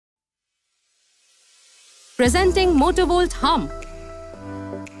Presenting Motovolt Hum.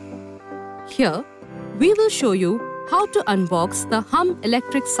 Here, we will show you how to unbox the Hum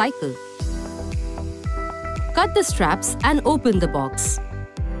electric cycle. Cut the straps and open the box.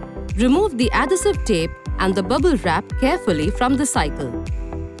 Remove the adhesive tape and the bubble wrap carefully from the cycle.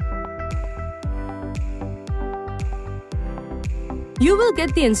 You will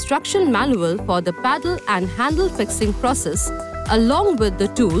get the instruction manual for the paddle and handle fixing process along with the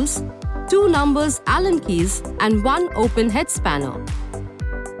tools, 2 numbers Allen keys and 1 open head spanner.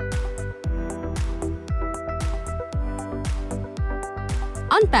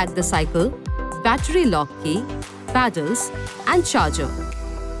 Unpack the cycle, battery lock key, paddles and charger.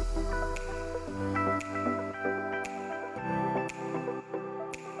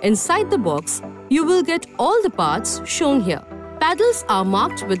 Inside the box, you will get all the parts shown here. Paddles are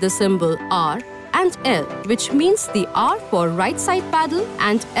marked with the symbol R and L, which means the R for right side paddle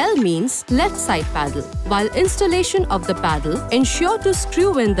and L means left side paddle. While installation of the paddle, ensure to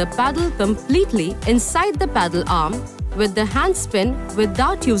screw in the paddle completely inside the paddle arm with the hand spin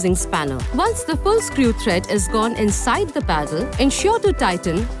without using spanner. Once the full screw thread is gone inside the paddle, ensure to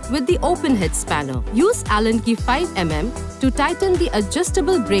tighten with the open head spanner. Use Allen key 5 mm to tighten the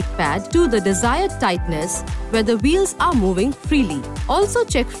adjustable brake pad to the desired tightness where the wheels are moving freely. Also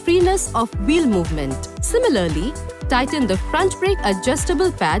check freeness of wheel movement. Similarly, tighten the front brake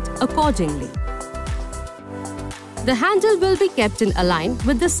adjustable pad accordingly. The handle will be kept in align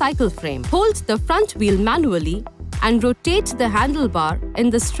with the cycle frame. Hold the front wheel manually and rotate the handlebar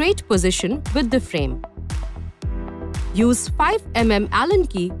in the straight position with the frame. Use 5 mm Allen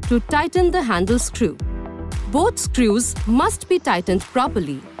key to tighten the handle screw. Both screws must be tightened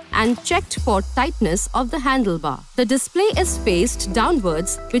properly and checked for tightness of the handlebar. The display is faced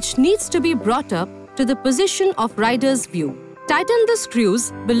downwards, which needs to be brought up to the position of rider's view. Tighten the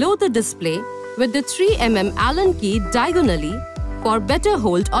screws below the display with the 3 mm Allen key diagonally for better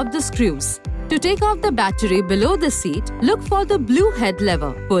hold of the screws. To take off the battery below the seat, look for the blue head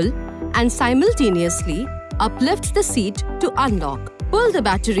lever. Pull and simultaneously uplift the seat to unlock. Pull the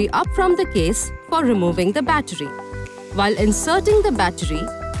battery up from the case for removing the battery. While inserting the battery,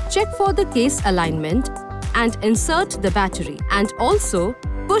 check for the case alignment and insert the battery. And also,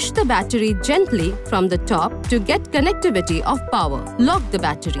 push the battery gently from the top to get connectivity of power. Lock the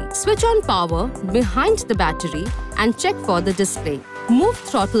battery. Switch on power behind the battery and check for the display. Move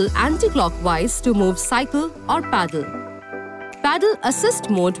throttle anti-clockwise to move cycle or paddle. Paddle assist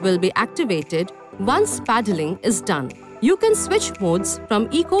mode will be activated once paddling is done. You can switch modes from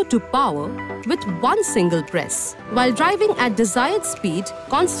eco to power with one single press. While driving at desired speed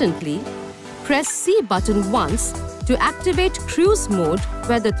constantly, press C button once to activate cruise mode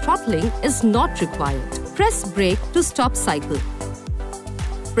where the throttling is not required. Press brake to stop cycle.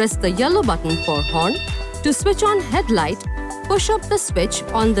 Press the yellow button for horn. To switch on headlight, push up the switch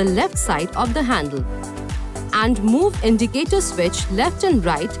on the left side of the handle and move indicator switch left and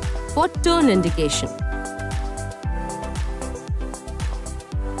right for turn indication.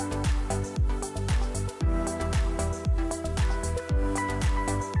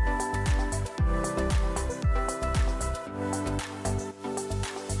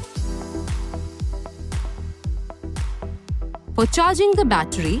 For charging the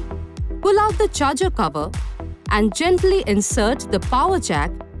battery, pull out the charger cover and gently insert the power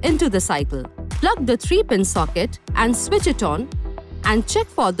jack into the cycle. Plug the 3-pin socket and switch it on and check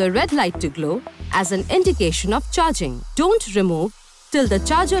for the red light to glow as an indication of charging. Don't remove till the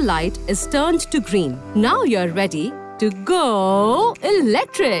charger light is turned to green. Now you're ready to go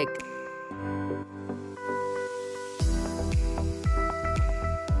electric!